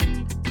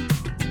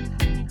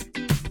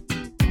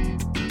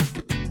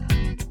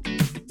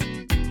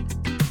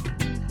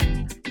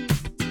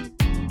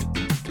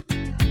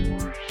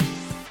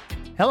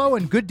Hello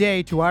and good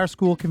day to our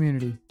school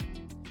community.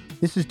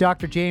 This is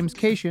Dr. James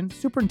Cation,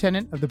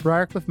 Superintendent of the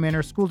Briarcliff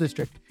Manor School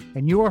District,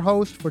 and your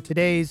host for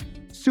today's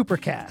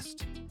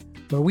Supercast,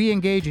 where we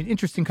engage in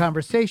interesting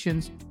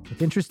conversations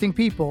with interesting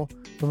people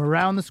from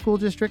around the school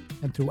district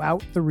and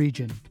throughout the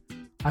region.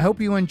 I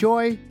hope you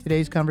enjoy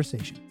today's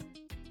conversation.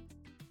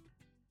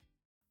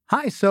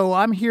 Hi, so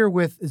I'm here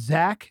with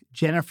Zach,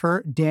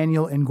 Jennifer,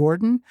 Daniel, and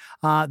Gordon.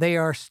 They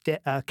are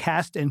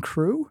cast and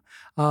crew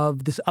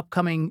of this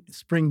upcoming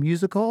spring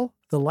musical,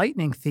 The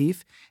Lightning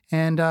Thief.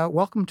 And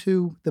welcome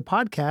to the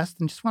podcast.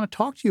 And just want to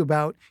talk to you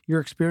about your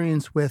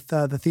experience with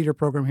the theater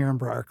program here in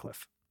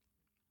Briarcliff.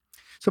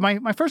 So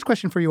my first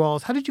question for you all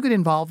is, how did you get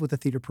involved with the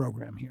theater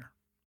program here?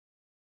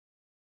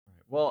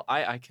 Well,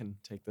 I can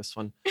take this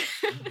one.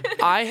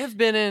 I have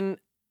been in,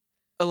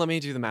 let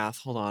me do the math,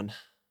 hold on.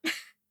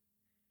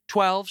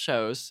 12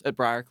 shows at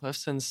Briarcliff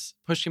since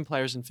Pushkin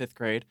Players in 5th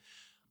grade.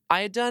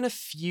 I had done a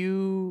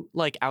few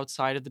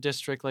outside of the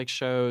district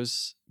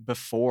shows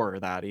before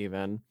that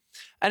even.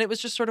 And it was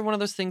just sort of one of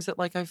those things that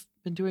I've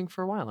been doing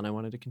for a while and I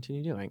wanted to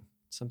continue doing.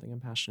 It's something I'm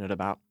passionate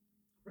about.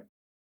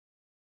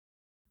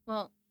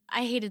 Well,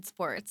 I hated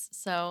sports,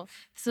 so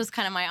this was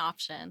kind of my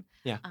option.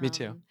 Yeah, me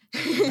too.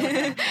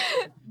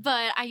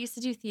 But I used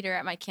to do theater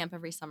at my camp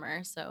every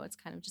summer, so it's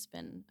kind of just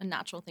been a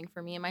natural thing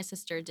for me. And my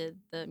sister did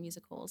the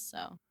musicals,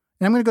 so.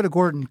 And I'm going to go to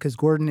Gordon because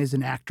Gordon is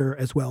an actor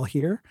as well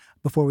here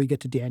before we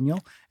get to Daniel.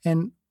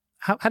 And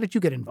how did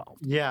you get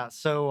involved? Yeah,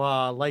 so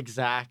like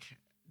Zach,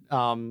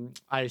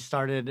 I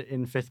started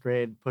in 5th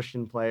grade,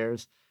 Pushkin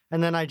Players.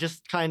 And then I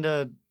just kind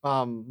of,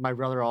 my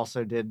brother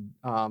also did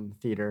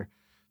theater.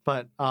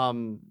 But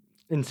in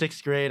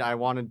 6th grade, I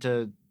wanted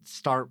to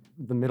start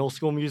the middle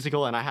school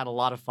musical, and I had a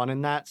lot of fun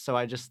in that. So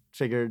I just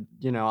figured,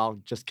 I'll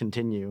just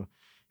continue.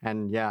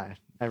 And yeah,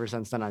 ever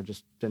since then, I've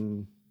just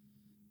been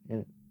in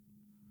it.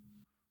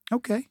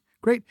 Okay,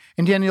 great.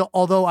 And Daniel,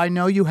 although I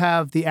know you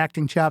have the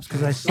acting chops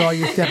because I saw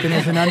you step in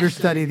as an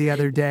understudy the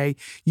other day,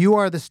 you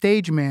are the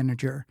stage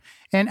manager.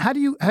 And how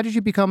did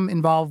you become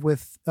involved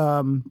with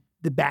the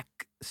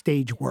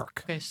backstage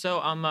work? Okay,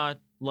 so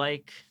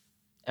like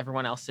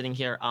everyone else sitting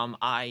here,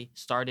 I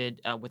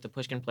started with the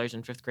Pushkin Players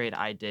in 5th grade.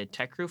 I did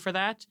tech crew for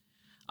that.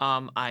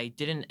 I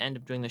didn't end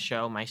up doing the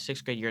show my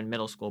 6th grade year in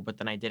middle school, but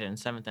then I did it in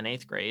 7th and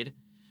 8th grade.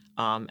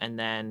 And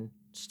then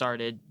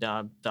started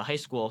the high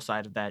school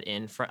side of that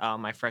in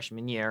my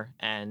freshman year,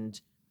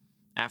 and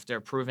after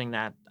proving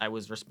that I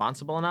was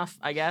responsible enough,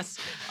 I guess,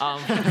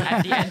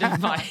 at the end of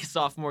my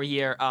sophomore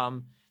year,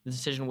 the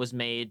decision was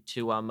made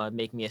to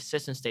make me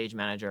assistant stage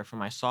manager for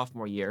my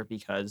sophomore year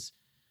because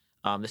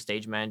the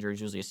stage manager is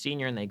usually a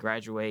senior and they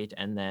graduate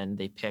and then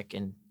they pick,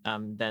 and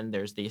then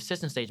there's the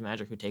assistant stage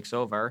manager who takes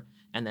over,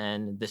 and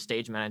then the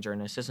stage manager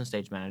and assistant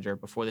stage manager,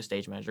 before the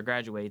stage manager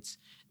graduates,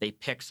 they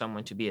pick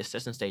someone to be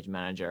assistant stage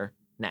manager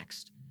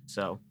next.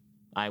 So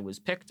I was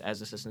picked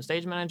as assistant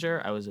stage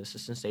manager. I was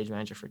assistant stage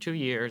manager for 2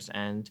 years,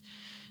 and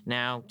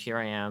now here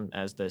I am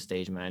as the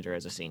stage manager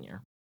as a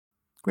senior.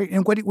 Great.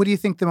 And what do you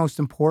think the most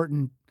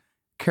important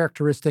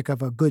characteristic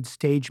of a good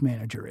stage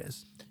manager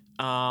is?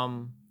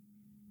 Patience.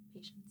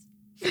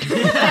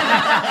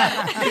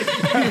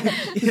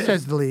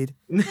 Says the lead.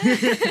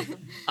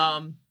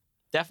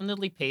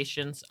 Definitely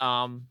patience.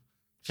 And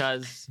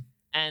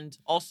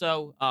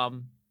also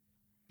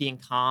being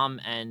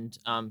calm and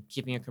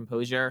keeping your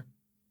composure.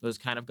 Those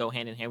kind of go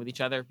hand in hand with each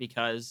other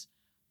because,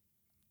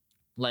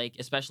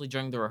 especially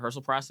during the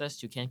rehearsal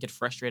process, you can't get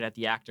frustrated at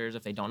the actors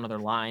if they don't know their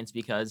lines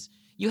because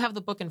you have the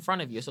book in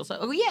front of you. So it's like,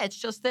 oh yeah, it's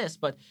just this,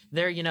 but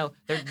they're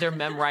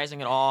memorizing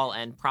it all,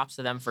 and props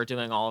to them for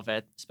doing all of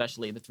it.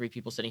 Especially the 3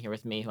 people sitting here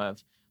with me who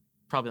have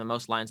probably the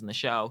most lines in the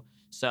show.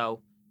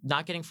 So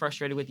not getting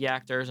frustrated with the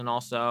actors, and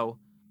also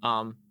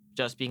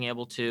just being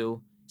able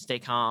to stay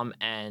calm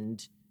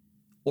and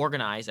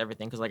organize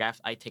everything, because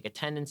I take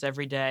attendance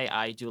every day.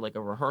 I do a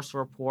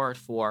rehearsal report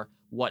for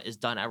what is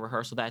done at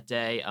rehearsal that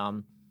day.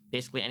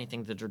 Basically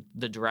anything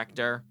the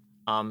director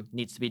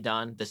needs to be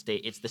done,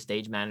 it's the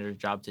stage manager's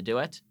job to do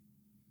it.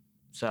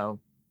 So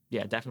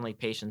yeah, definitely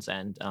patience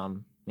and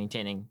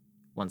maintaining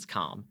one's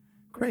calm.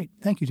 Great,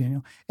 thank you,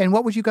 Daniel. And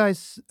what would you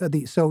guys?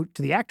 So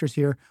to the actors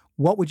here,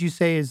 what would you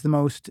say is the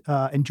most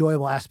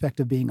enjoyable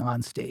aspect of being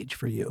on stage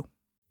for you?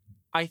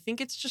 I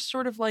think it's just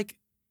sort of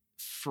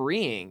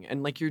freeing,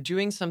 and you're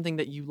doing something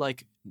that you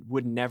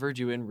would never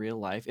do in real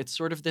life. It's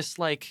sort of this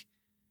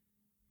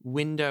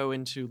window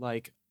into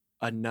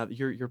another,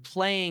 you're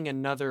playing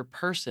another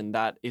person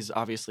that is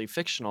obviously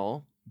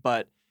fictional,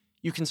 but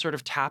you can sort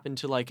of tap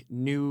into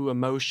new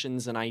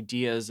emotions and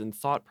ideas and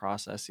thought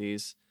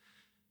processes.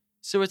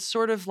 So it's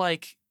sort of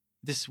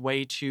this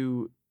way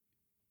to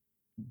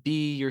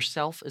be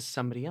yourself as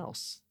somebody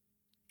else.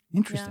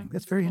 Interesting. Yeah.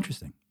 That's very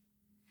interesting.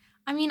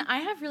 I mean, I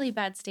have really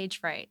bad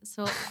stage fright,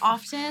 so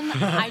often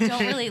I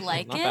don't really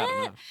like Not bad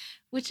it, enough.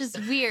 which is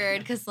weird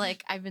because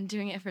I've been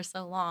doing it for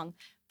so long.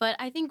 But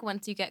I think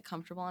once you get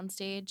comfortable on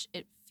stage,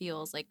 it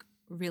feels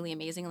really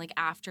amazing.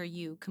 After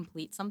you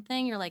complete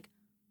something, you're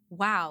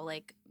wow,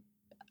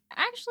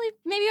 actually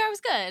maybe I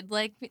was good.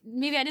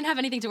 Maybe I didn't have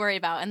anything to worry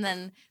about, and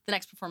then the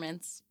next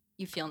performance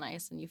you feel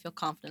nice and you feel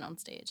confident on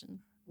stage. And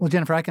Well,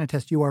 Jennifer, I can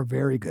attest you are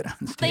very good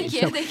on stage. Thank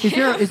you, So thank is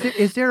there, you.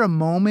 is there a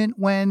moment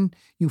when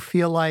you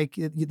feel like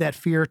that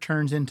fear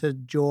turns into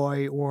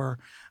joy or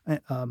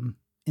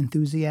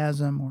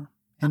enthusiasm or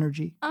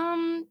energy?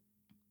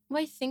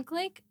 Well, I think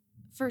like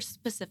for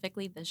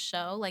specifically this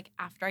show, like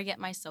after I get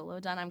my solo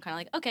done, I'm kind of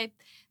like, okay,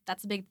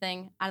 that's a big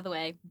thing out of the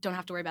way. Don't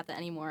have to worry about that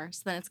anymore.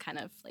 So then it's kind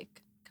of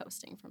like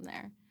coasting from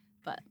there.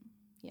 But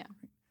yeah.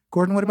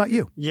 Gordon, what about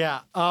you?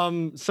 Yeah.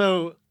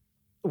 So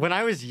when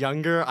I was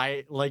younger,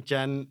 I, like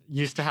Jen,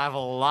 used to have a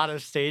lot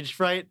of stage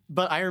fright.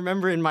 But I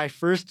remember in my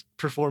first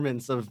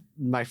performance of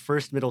my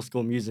first middle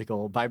school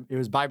musical, it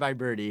was Bye Bye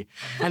Birdie.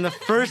 And the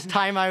first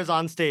time I was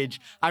on stage,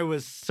 I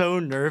was so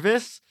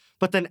nervous.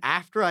 But then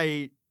after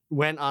I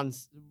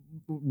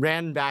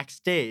ran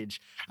backstage,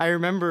 I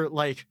remember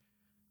like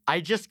I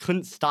just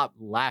couldn't stop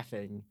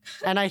laughing.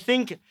 And I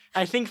think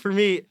for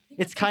me,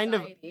 it's kind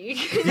of,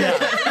 yeah,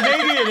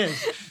 maybe it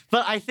is.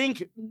 But I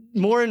think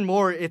more and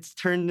more it's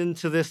turned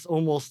into this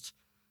almost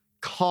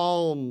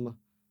calm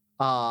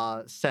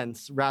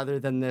sense rather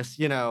than this,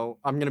 I'm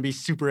going to be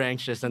super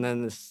anxious and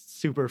then this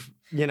super,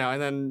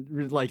 and then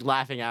like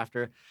laughing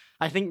after.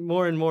 I think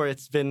more and more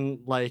it's been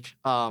like,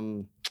 I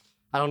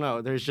don't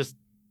know, there's just,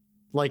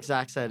 like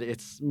Zach said,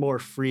 it's more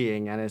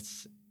freeing and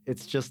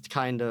it's just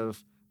kind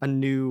of a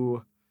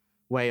new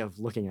way of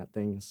looking at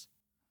things.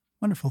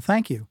 Wonderful.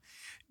 Thank you.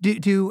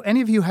 Do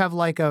any of you have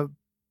like a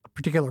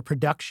particular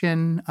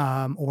production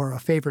or a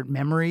favorite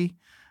memory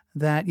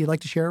that you'd like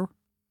to share?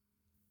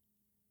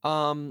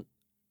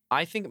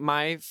 I think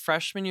my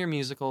freshman year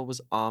musical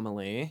was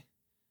Amelie.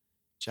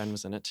 Jen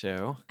was in it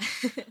too.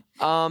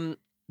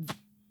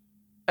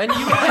 And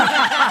you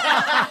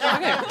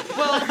okay?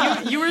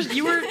 Well, you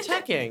were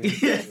teching.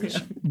 Daniel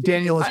is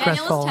Daniel is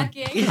crestfallen.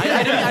 teching.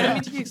 I didn't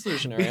mean to be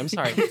exclusionary. I'm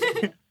sorry,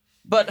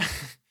 but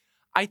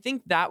I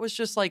think that was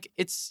just like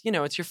it's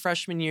your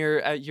freshman year.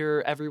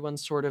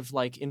 Everyone's sort of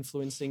like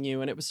influencing you,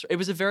 and it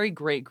was a very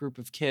great group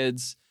of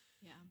kids.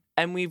 Yeah.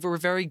 And we were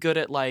very good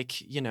at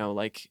like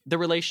the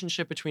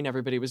relationship between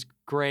everybody was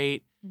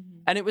great,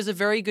 and it was a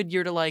very good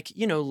year to like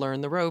learn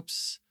the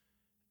ropes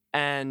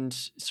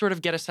and sort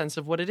of get a sense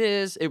of what it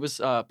is. It was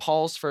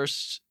Paul's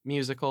first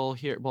musical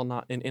here. Well,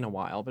 not in a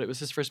while, but it was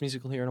his first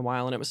musical here in a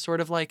while. And it was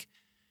sort of like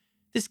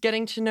this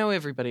getting to know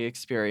everybody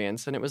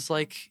experience. And it was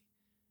like,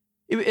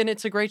 and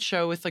it's a great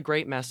show with a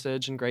great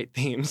message and great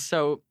themes.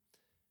 So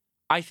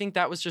I think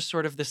that was just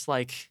sort of this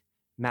like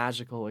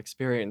magical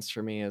experience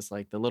for me as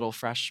like the little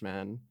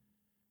freshman.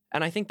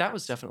 And I think that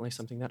was definitely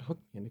something that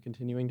hooked me into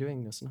continuing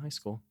doing this in high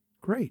school.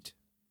 Great.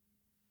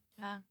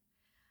 Yeah.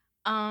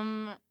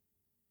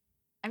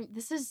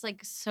 This is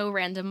like so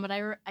random, but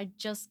I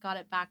just got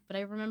it back. But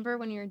I remember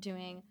when you were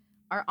doing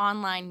our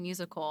online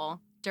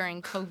musical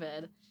during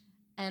COVID,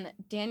 and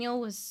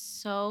Daniel was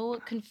so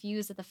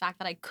confused at the fact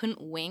that I couldn't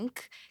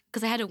wink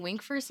because I had to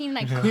wink for a scene and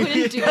I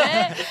couldn't do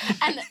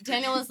it. And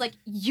Daniel was like,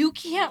 "You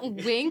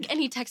can't wink," and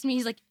he texted me.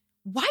 He's like,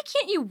 "Why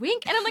can't you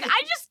wink?" And I'm like,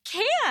 "I just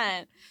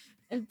can't."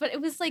 But it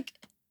was like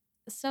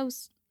so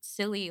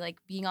silly,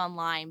 like being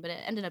online. But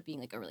it ended up being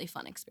like a really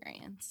fun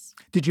experience.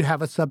 Did you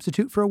have a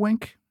substitute for a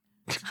wink?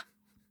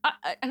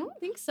 I don't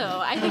think so.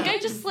 I think I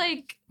just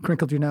like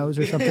Crinkled your nose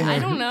or something? I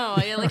don't know.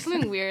 I like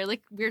something weird,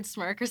 like weird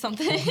smirk or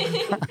something.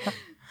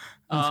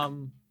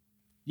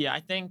 Yeah, I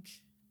think,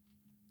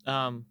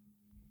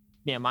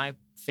 my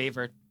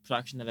favorite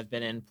production that I've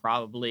been in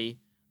probably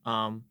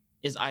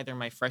is either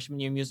my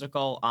freshman year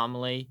musical,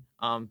 Amelie,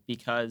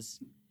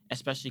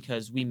 especially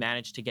because we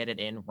managed to get it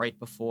in right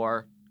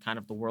before kind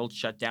of the world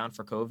shut down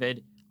for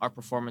COVID. Our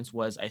performance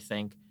was, I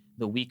think,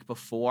 the week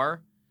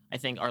before. I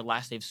think our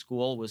last day of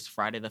school was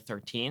Friday the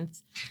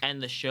 13th,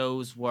 and the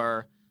shows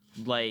were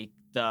like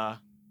hold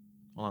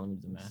on, let me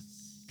do the math.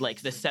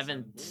 Like the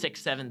 6th,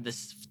 7th, and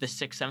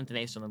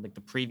 8th, so like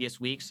the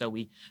previous week. So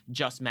we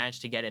just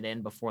managed to get it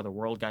in before the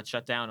world got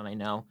shut down. And I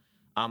know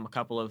a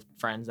couple of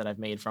friends that I've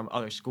made from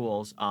other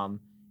schools,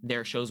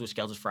 their shows were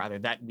scheduled for either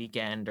that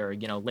weekend or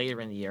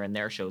later in the year, and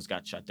their shows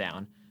got shut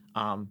down.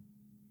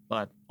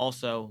 But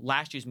also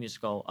last year's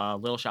musical,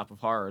 Little Shop of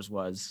Horrors,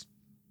 was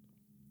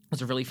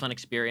a really fun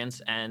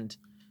experience and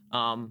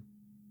kind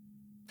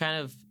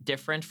of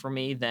different for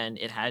me than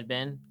it had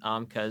been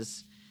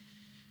because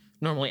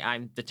normally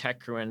I'm the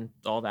tech crew and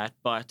all that,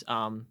 but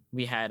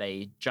we had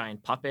a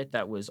giant puppet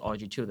that was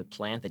Audrey 2, the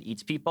plant that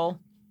eats people,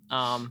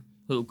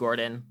 who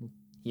Gordon,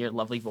 your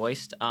lovely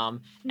voiced,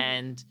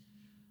 and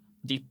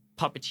the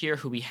puppeteer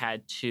who we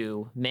had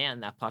to man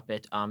that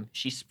puppet,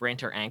 she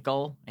sprained her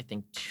ankle, I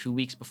think 2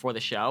 weeks before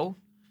the show,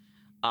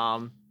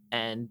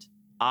 and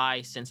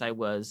since I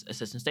was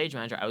assistant stage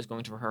manager, I was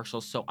going to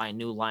rehearsals, so I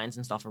knew lines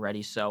and stuff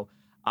already. So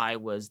I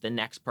was the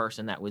next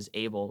person that was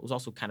able. It was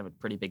also kind of a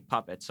pretty big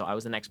puppet, so I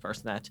was the next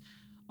person that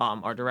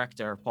our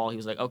director Paul, he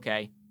was like,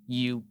 "Okay,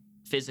 you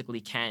physically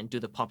can do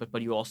the puppet,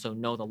 but you also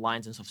know the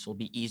lines and stuff, so it'll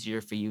be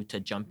easier for you to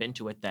jump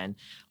into it than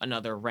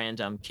another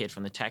random kid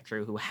from the tech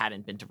crew who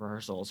hadn't been to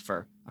rehearsals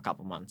for a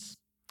couple months."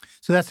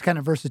 So that's the kind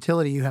of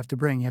versatility you have to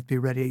bring. You have to be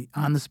ready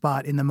on the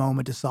spot in the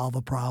moment to solve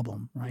a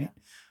problem, right? Yeah.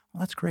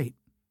 Well, that's great.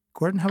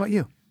 Gordon, how about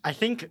you? I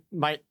think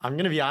I'm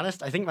gonna be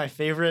honest. I think my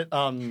favorite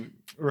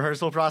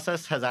rehearsal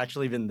process has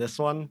actually been this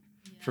one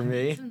for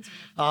me.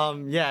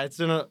 Yeah, it's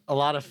been a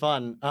lot of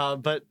fun.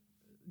 But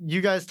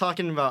you guys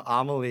talking about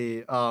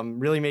Amelie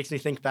really makes me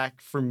think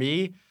back. For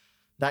me,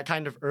 that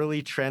kind of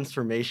early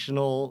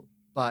transformational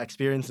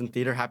experience in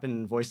theater happened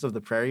in Voice of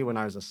the Prairie when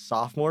I was a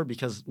sophomore,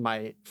 because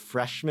my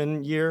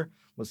freshman year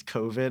was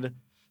COVID.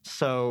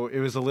 So it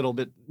was a little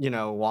bit,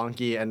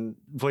 wonky. And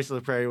Voice of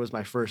the Prairie was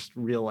my first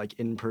real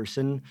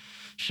in-person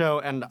show.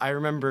 And I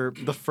remember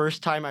the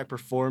first time I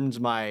performed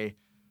my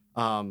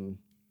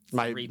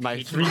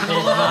Three-page three-page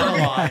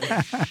monologue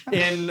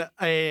in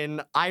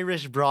an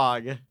Irish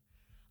Brog.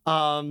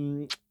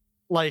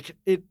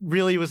 It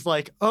really was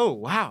oh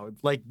wow,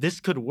 this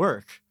could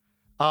work.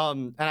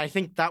 And I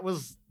think that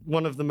was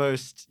one of the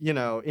most,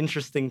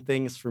 interesting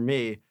things for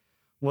me,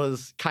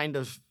 was kind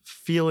of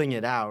feeling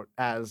it out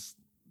as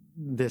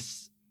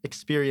this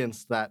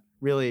experience that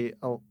really,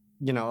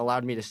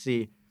 allowed me to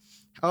see,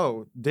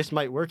 oh, this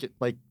might work.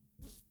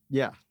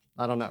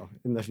 I don't know,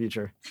 in the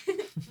future.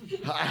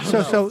 I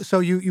don't know. So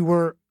you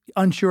were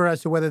unsure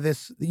as to whether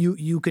this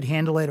you could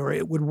handle it or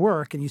it would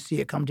work, and you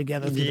see it come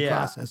together through the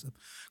process of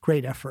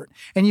great effort.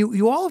 And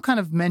you all have kind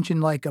of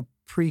mentioned a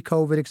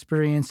pre-COVID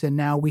experience, and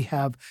now we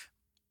have,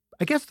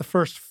 I guess, the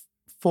first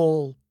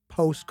full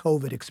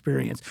post-COVID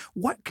experience.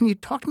 What can you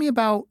talk to me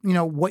about?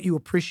 What you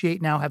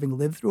appreciate now, having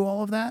lived through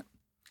all of that.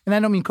 And I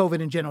don't mean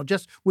COVID in general,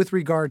 just with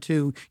regard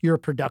to your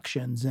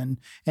productions and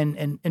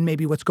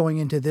maybe what's going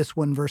into this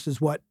one versus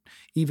what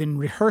even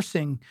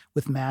rehearsing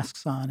with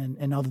masks on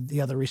and all the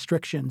other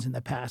restrictions in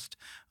the past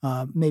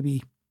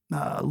maybe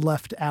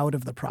left out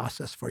of the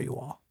process for you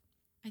all.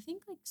 I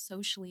think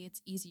socially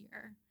it's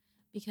easier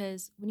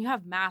because when you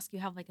have masks, you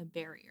have a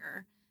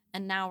barrier.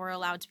 And now we're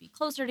allowed to be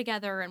closer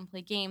together and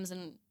play games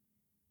and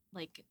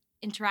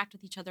interact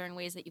with each other in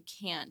ways that you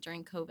can't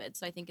during COVID.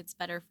 So I think it's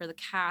better for the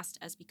cast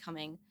as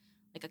becoming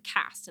a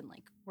cast and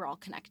we're all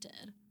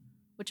connected,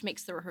 which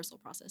makes the rehearsal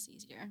process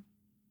easier.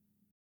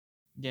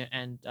 Yeah,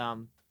 and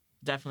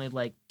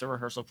definitely the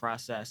rehearsal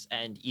process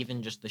and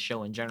even just the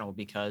show in general,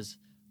 because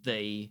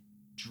the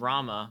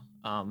drama,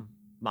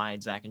 my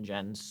Zach and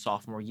Jen's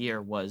sophomore year,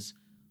 was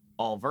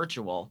all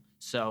virtual.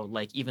 So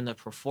even the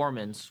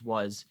performance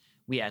was,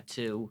 we had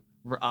to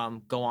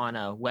go on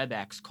a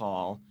WebEx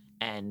call,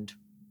 and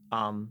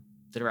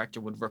the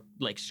director would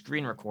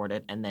screen record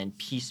it and then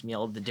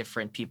piecemeal the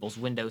different people's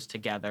windows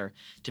together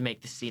to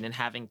make the scene, and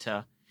having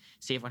to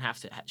see everyone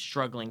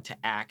struggling to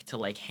act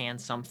to hand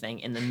something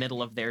in the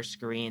middle of their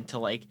screen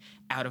to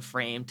out of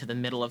frame to the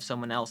middle of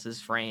someone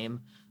else's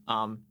frame.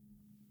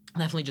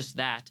 Definitely just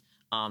that.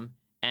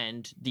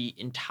 And the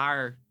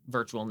entire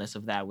virtualness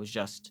of that was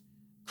just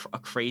a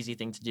crazy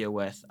thing to deal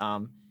with.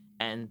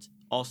 And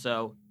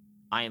also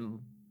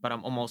I'm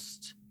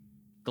almost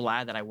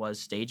glad that I was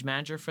stage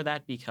manager for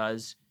that,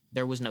 because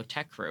there was no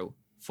tech crew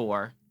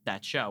for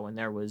that show, and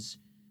there was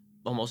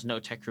almost no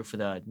tech crew for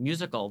the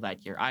musical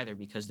that year either,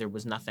 because there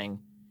was nothing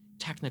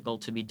technical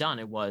to be done.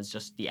 It was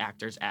just the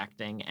actors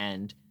acting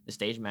and the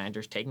stage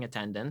managers taking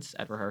attendance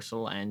at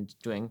rehearsal and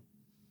doing,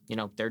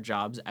 their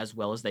jobs as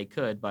well as they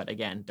could. But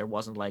again, there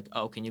wasn't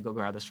oh, can you go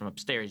grab this from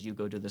upstairs? You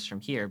go do this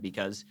from here,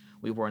 because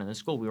we weren't in the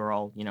school. We were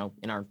all,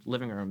 in our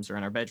living rooms or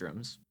in our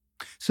bedrooms.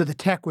 So the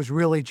tech was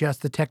really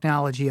just the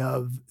technology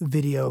of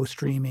video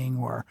streaming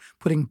or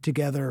putting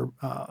together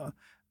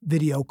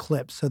video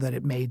clips so that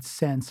it made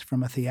sense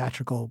from a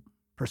theatrical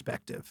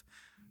perspective,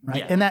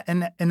 right?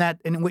 Yeah.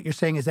 And what you're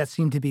saying is that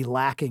seemed to be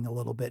lacking a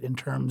little bit in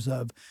terms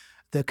of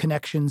the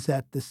connections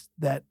that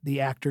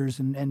the actors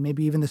and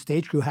maybe even the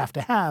stage crew have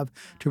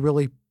to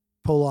really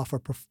pull off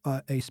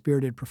a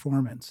spirited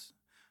performance.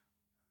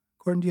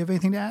 Gordon, do you have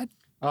anything to add?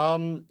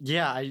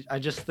 I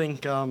just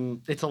think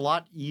it's a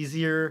lot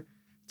easier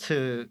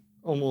to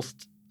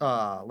almost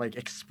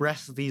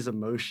express these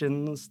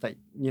emotions that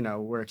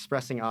we're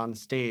expressing on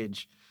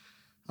stage,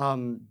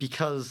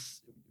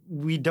 because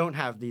we don't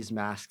have these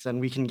masks and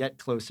we can get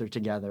closer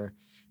together,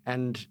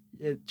 and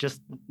it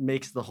just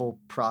makes the whole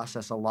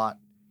process a lot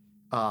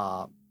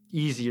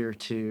easier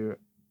to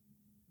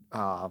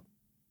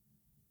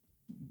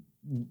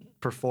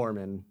perform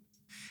in.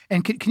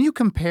 And can you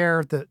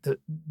compare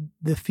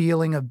the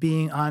feeling of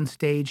being on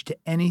stage to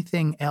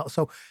anything else?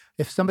 So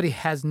if somebody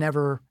has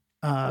never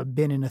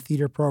been in a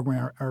theater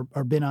program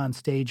or been on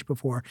stage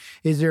before,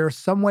 is there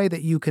some way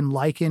that you can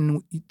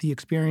liken the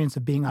experience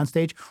of being on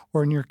stage,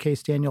 or in your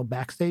case, Daniel,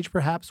 backstage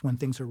perhaps when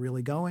things are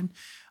really going,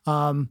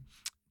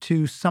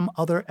 to some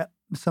other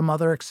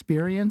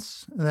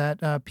experience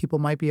that people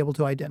might be able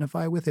to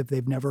identify with if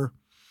they've never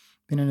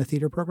been in a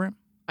theater program?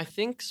 I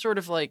think sort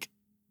of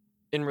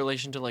in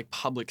relation to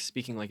public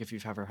speaking, if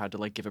you've ever had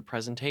to give a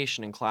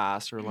presentation in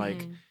class or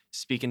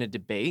speak in a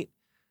debate,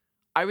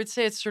 I would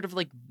say it's sort of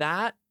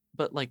that,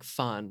 but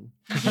fun.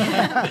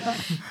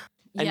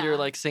 And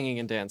you're singing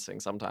and dancing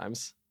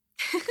sometimes.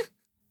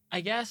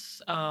 I guess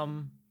I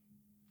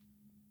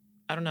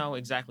don't know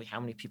exactly how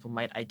many people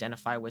might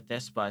identify with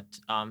this, but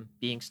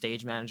being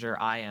stage manager,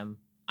 I'm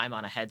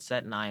on a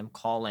headset and I am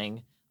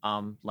calling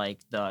like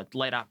the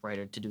light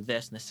operator to do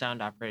this and the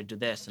sound operator to do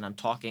this, and I'm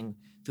talking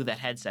through that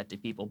headset to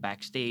people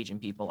backstage and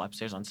people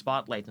upstairs on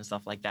spotlights and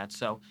stuff like that.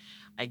 So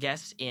I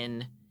guess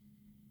in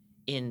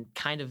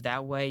kind of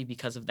that way,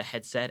 because of the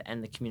headset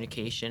and the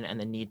communication and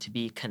the need to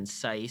be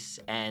concise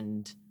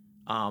and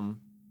kind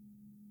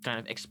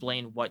of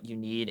explain what you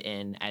need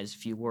in as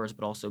few words,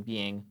 but also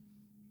being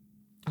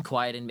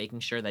quiet and making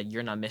sure that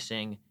you're not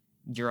missing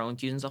your own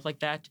cues and stuff like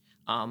that.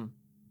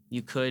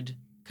 You could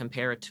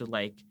compare it to,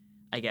 like,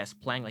 I guess,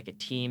 playing like a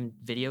team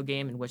video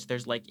game in which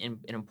there's like an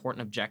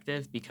important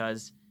objective,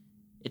 because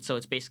it's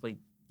basically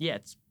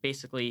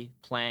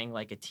playing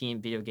like a team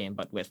video game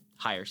but with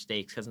higher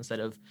stakes, because instead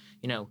of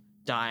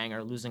dying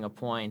or losing a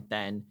point,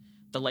 then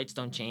the lights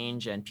don't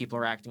change and people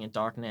are acting in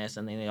darkness,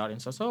 and then the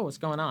audience says, "Oh, what's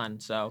going on?"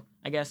 So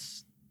I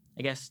guess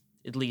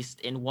at least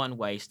in one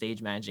way,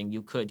 stage managing,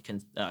 you could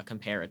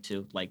compare it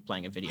to like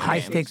playing a video game. High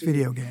stakes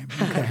video game.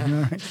 Okay, all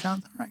right,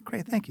 sounds all right.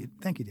 Great, thank you,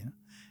 Dana.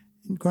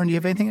 Gordon, do you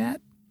have anything to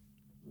add?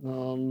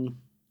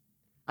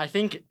 I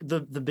think the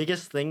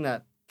biggest thing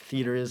that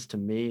theater is to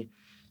me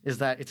is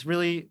that it's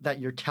really that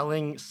you're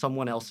telling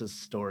someone else's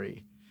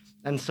story.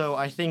 And so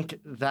I think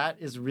that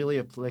is really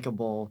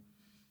applicable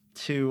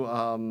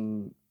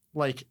to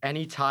like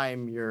any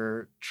time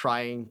you're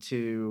trying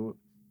to,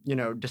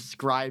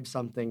 describe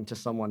something to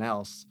someone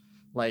else.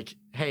 Like,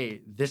 hey,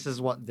 this is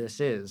what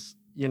this is.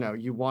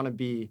 You want to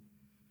be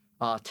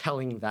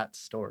telling that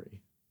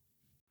story.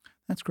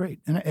 That's great,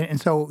 and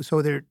so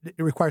there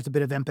it requires a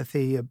bit of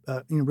empathy,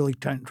 really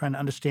trying to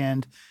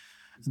understand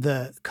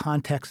the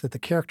context that the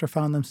character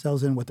found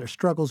themselves in, what their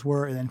struggles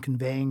were, and then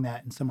conveying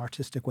that in some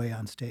artistic way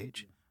on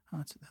stage. Oh,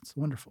 that's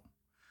wonderful.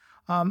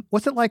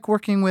 What's it like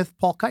working with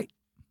Paul Kite?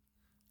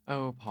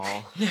 Oh,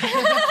 Paul.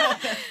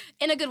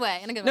 In a good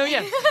way. No,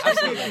 yeah,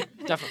 absolutely,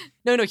 definitely.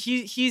 No,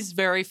 he's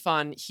very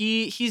fun.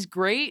 He's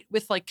great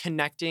with like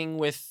connecting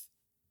with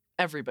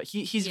everybody.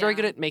 He's very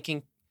good at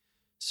making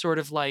sort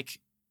of like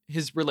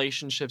his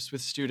relationships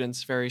with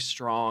students very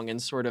strong and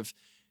sort of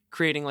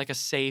creating like a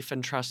safe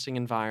and trusting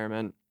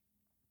environment.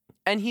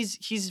 And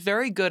he's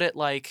very good at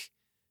like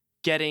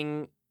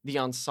getting the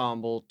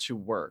ensemble to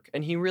work.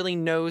 And he really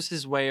knows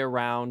his way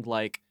around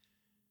like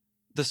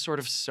the sort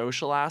of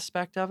social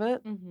aspect of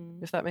it,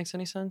 if that makes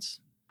any sense.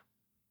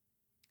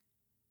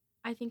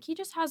 I think he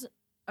just has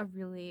a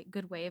really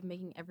good way of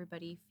making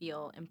everybody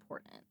feel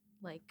important.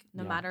 Like,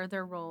 no matter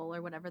their role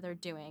or whatever they're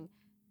doing,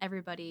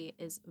 everybody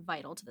is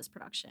vital to this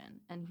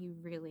production. And he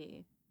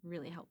really,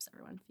 really helps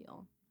everyone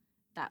feel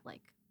that,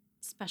 like,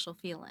 special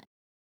feeling.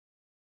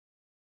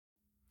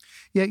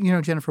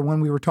 Yeah, Jennifer, when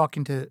we were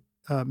talking to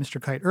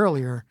Mr. Kite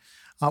earlier,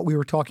 we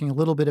were talking a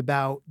little bit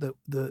about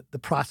the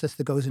process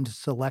that goes into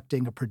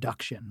selecting a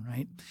production,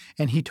 right?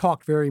 And he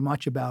talked very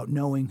much about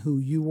knowing who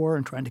you were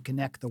and trying to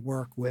connect the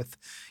work with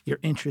your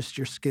interests,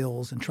 your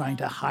skills, and trying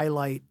to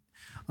highlight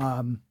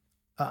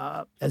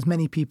as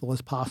many people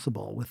as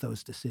possible with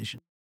those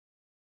decisions.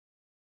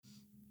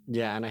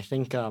 Yeah, and I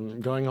think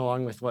going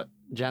along with what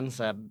Jen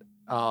said,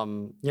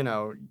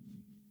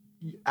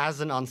 as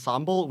an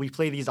ensemble, we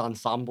play these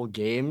ensemble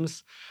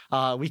games.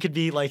 We could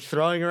be like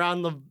throwing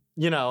around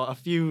a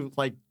few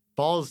like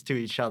balls to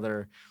each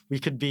other. We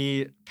could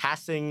be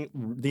passing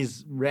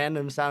these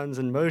random sounds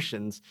and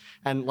motions.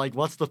 And like,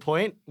 what's the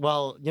point?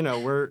 Well,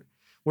 we're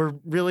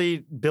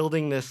really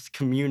building this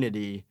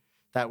community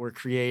that we're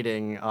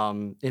creating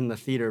in the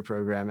theater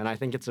program. And I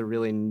think it's a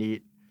really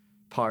neat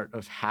part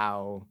of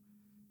how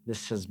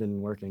this has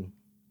been working.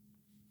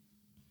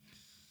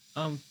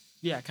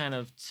 Yeah, kind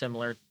of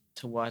similar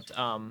to what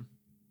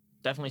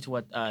definitely to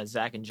what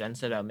Zach and Jen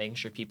said about making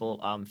sure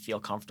people feel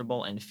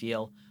comfortable and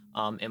feel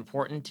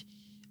important.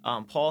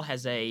 Paul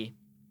has a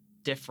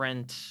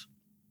different,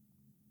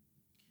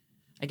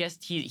 I guess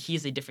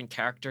he's a different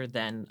character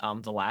than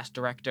the last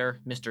director,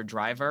 Mr.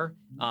 Driver.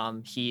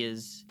 He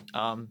is,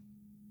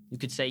 you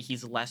could say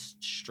he's less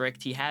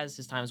strict. He has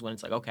his times when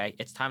it's like, okay,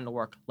 it's time to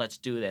work, let's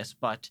do this.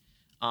 But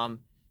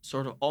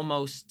sort of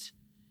almost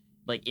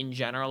like in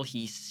general,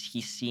 he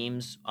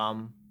seems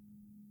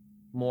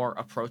more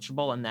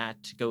approachable, and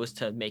that goes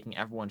to making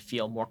everyone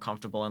feel more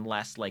comfortable and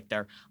less like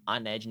they're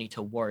on edge and need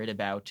to worry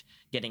about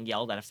getting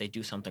yelled at if they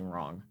do something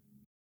wrong.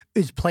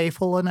 Is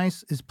playful?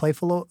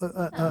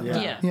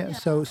 Yeah.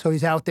 So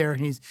he's out there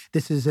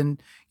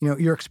and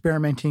you're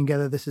experimenting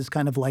together. This is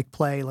kind of like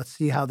play. Let's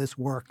see how this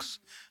works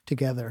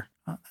together.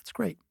 That's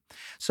great.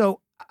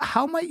 So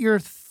how might your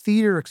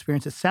theater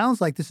experience, it sounds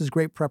like this is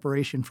great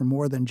preparation for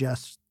more than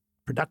just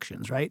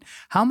productions, right?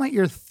 How might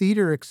your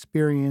theater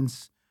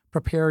experience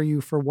prepare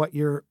you for what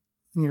you're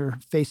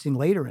facing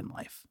later in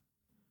life?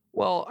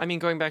 Well, I mean,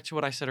 going back to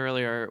what I said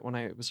earlier when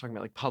I was talking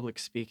about like public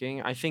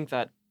speaking, I think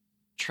that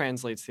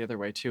translates the other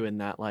way too, in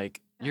that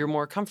like you're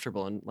more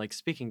comfortable in like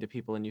speaking to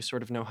people and you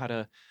sort of know how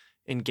to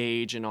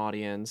engage an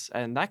audience,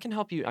 and that can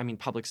help you. I mean,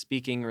 public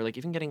speaking or like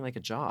even getting like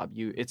a job,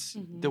 it's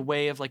the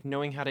way of like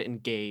knowing how to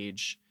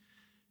engage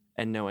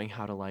and knowing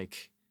how to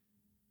like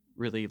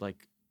really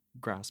like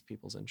grasp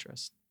people's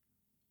interest.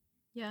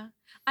 Yeah,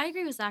 I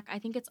agree with Zach. I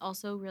think it's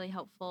also really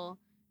helpful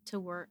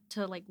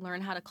to like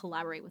learn how to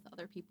collaborate with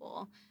other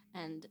people,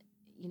 and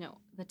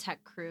the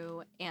tech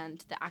crew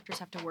and the actors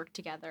have to work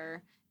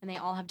together, and they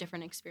all have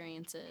different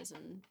experiences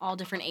and all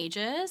different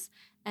ages,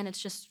 and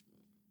it's just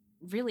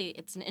really,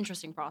 it's an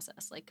interesting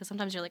process, like, because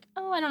sometimes you're like,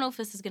 oh, I don't know if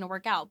this is going to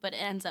work out, but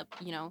it ends up,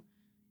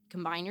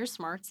 combine your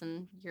smarts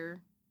and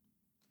your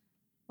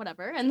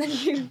whatever, and then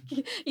you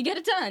get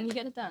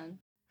it done.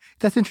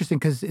 That's interesting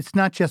because it's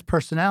not just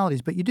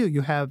personalities, but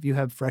you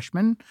have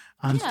freshmen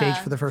on stage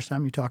Yeah. for the first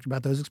time. You talked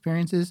about those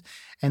experiences,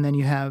 and then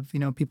you have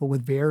people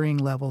with varying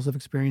levels of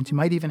experience. You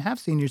might even have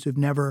seniors who've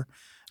never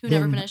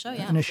Never been in a show,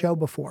 yeah. in a show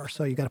before.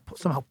 So you got to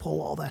somehow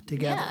pull all that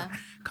together. Yeah.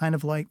 Kind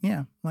of like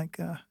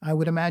I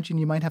would imagine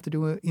you might have to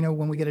do it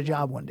when we get a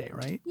job one day,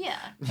 right? Yeah.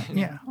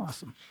 Yeah,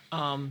 awesome.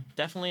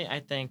 Definitely, I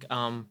think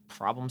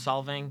problem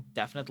solving,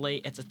 definitely.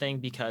 It's a thing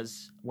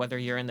because whether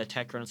you're in the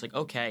tech room, it's like,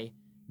 okay,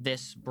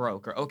 this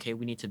broke, or okay,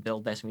 we need to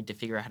build this, we need to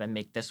figure out how to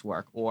make this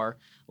work. Or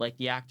like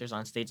the actors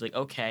on stage, like,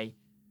 okay,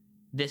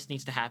 this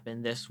needs to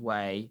happen this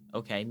way.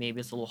 Okay, maybe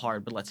it's a little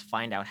hard, but let's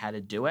find out how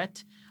to do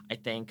it. I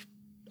think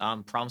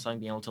problem solving,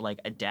 being able to like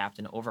adapt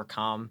and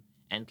overcome,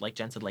 and like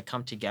Jen said, like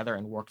come together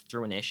and work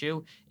through an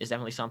issue is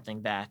definitely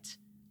something that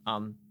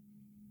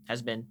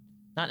has been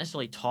not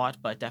necessarily taught,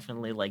 but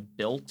definitely like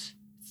built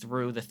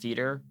through the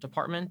theater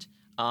department.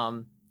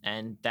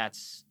 And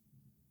that's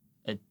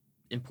an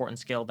important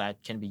skill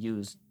that can be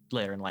used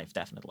later in life,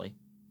 definitely.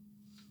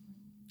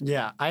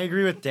 Yeah, I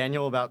agree with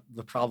Daniel about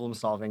the problem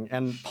solving.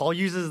 And Paul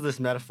uses this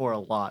metaphor a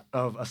lot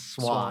of a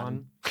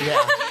swan.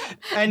 Yeah.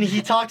 And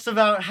he talks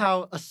about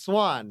how a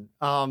swan,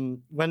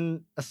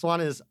 when a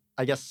swan is,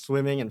 I guess,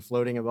 swimming and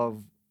floating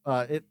above,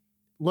 it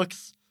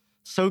looks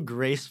so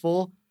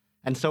graceful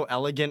and so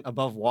elegant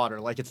above water,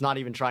 like it's not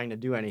even trying to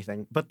do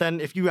anything. But then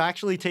if you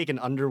actually take an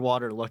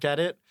underwater look at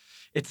it,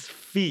 its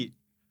feet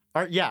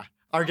are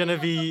going to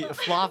be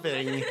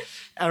flopping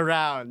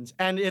around.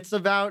 And it's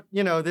about,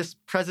 this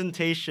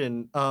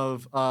presentation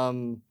of,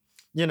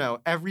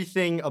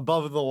 everything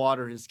above the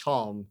water is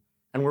calm,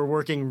 and we're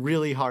working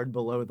really hard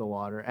below the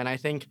water. And I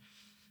think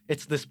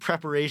it's this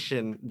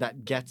preparation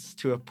that gets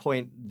to a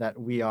point that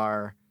we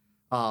are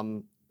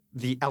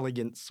the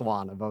elegant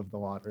swan above the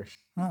water.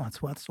 Oh,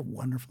 that's a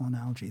wonderful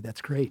analogy.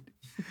 That's great.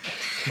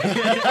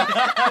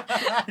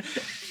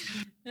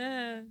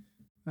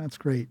 That's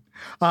great.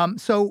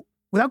 So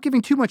without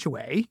giving too much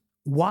away,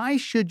 why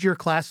should your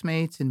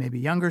classmates and maybe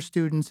younger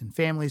students and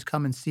families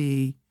come and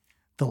see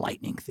The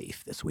Lightning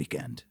Thief this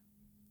weekend?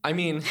 I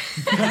mean,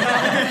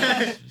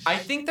 I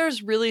think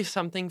there's really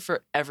something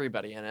for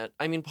everybody in it.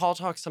 I mean, Paul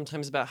talks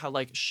sometimes about how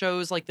like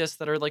shows like this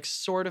that are like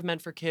sort of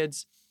meant for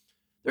kids,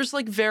 there's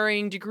like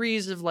varying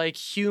degrees of like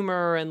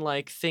humor and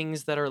like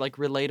things that are like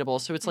relatable.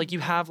 So it's like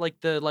you have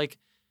like the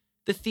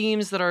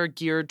themes that are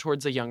geared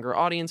towards a younger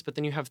audience, but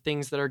then you have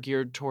things that are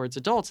geared towards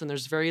adults, and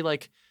there's very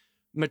like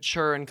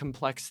mature and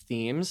complex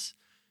themes.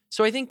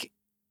 So I think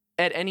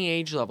at any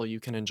age level you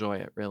can enjoy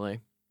it,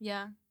 really.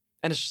 Yeah.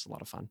 And it's just a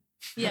lot of fun.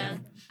 Yeah.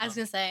 I was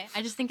going to say,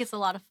 I just think it's a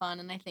lot of fun,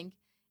 and I think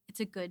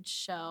it's a good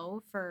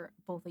show for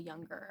both a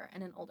younger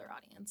and an older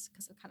audience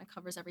because it kind of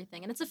covers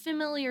everything. And it's a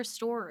familiar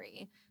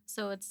story,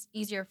 so it's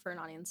easier for an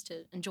audience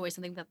to enjoy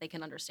something that they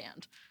can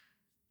understand.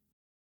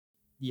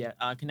 Yeah,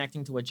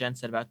 connecting to what Jen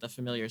said about the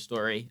familiar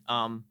story,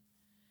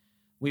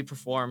 we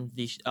performed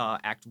the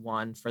Act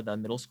 1 for the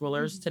middle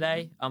schoolers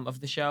today of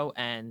the show.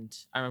 And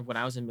I remember when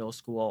I was in middle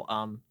school,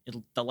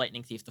 The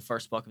Lightning Thief, the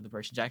first book of the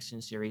Percy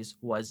Jackson series,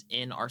 was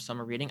in our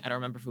summer reading. I don't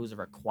remember if it was a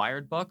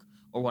required book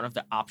or one of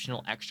the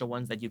optional extra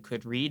ones that you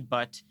could read.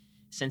 But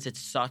since it's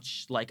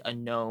such like a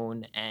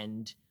known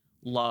and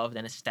loved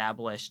and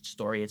established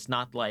story, it's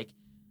not like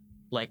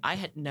I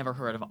had never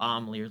heard of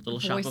Amelie or Little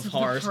Shop of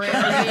Horrors.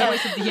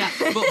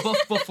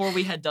 Before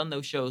we had done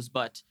those shows,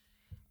 but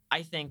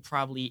I think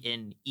probably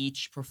in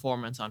each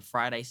performance on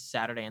Friday,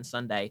 Saturday, and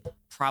Sunday,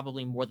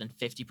 probably more than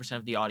 50%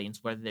 of the audience,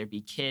 whether they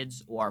be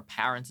kids or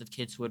parents of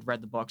kids who had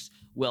read the books,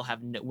 will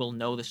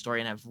know the story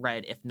and have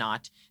read, if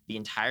not the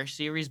entire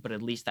series, but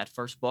at least that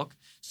first book.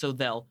 So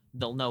they'll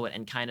know it,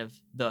 and kind of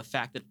the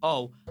fact that,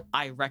 oh,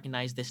 I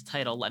recognize this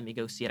title, let me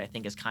go see it, I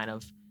think is kind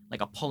of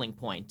like a pulling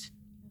point.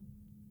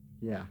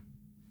 Yeah.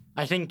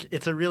 I think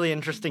it's a really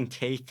interesting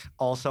take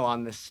also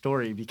on this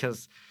story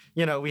because,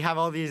 we have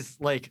all these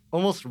like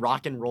almost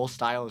rock and roll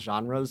style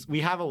genres.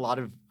 We have a lot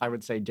of, I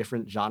would say,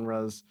 different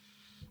genres.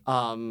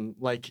 There's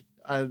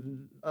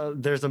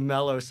a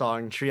mellow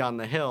song, Tree on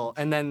the Hill.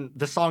 And then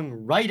the song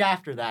right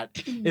after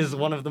that is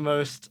one of the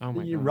most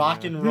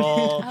rock and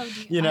roll,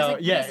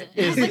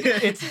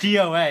 it's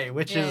DOA,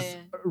 which is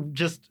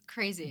just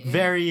crazy,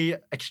 very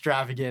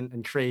extravagant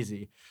and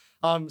crazy.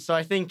 So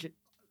I think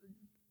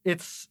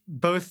it's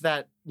both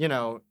that,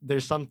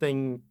 there's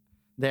something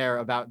there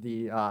about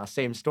the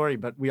same story,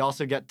 but we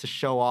also get to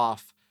show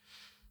off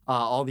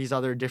all these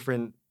other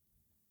different,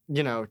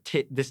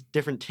 this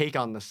different take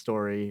on the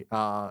story.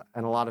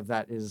 And a lot of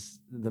that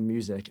is the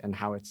music and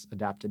how it's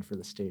adapted for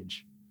the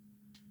stage.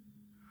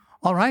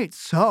 All right.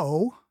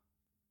 So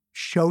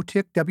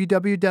Showtix,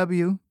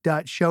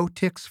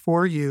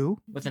 www.showtix4u.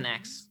 With an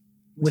X.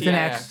 with an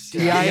X.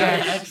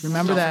 TIX.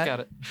 Remember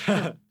that.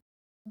 Got it.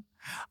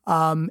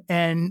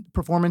 And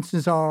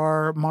performances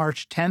are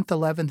March 10th,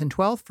 11th, and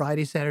 12th,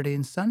 Friday, Saturday,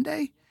 and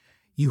Sunday.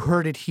 You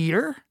heard it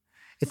here.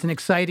 It's an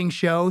exciting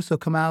show, so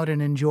come out and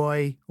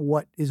enjoy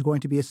what is going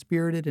to be a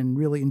spirited and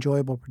really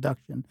enjoyable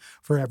production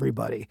for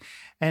everybody.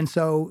 And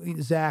so,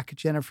 Zach,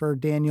 Jennifer,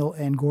 Daniel,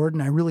 and Gordon,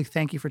 I really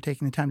thank you for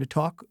taking the time to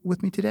talk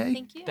with me today.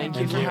 Thank you. Thank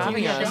you for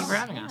having us. Thank you for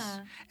having us.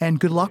 Yeah. And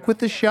good luck with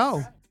the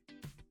show.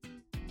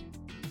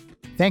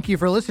 Thank you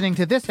for listening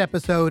to this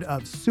episode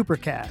of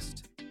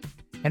Supercast.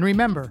 And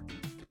remember,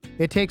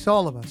 it takes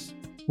all of us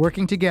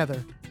working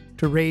together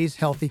to raise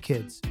healthy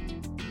kids.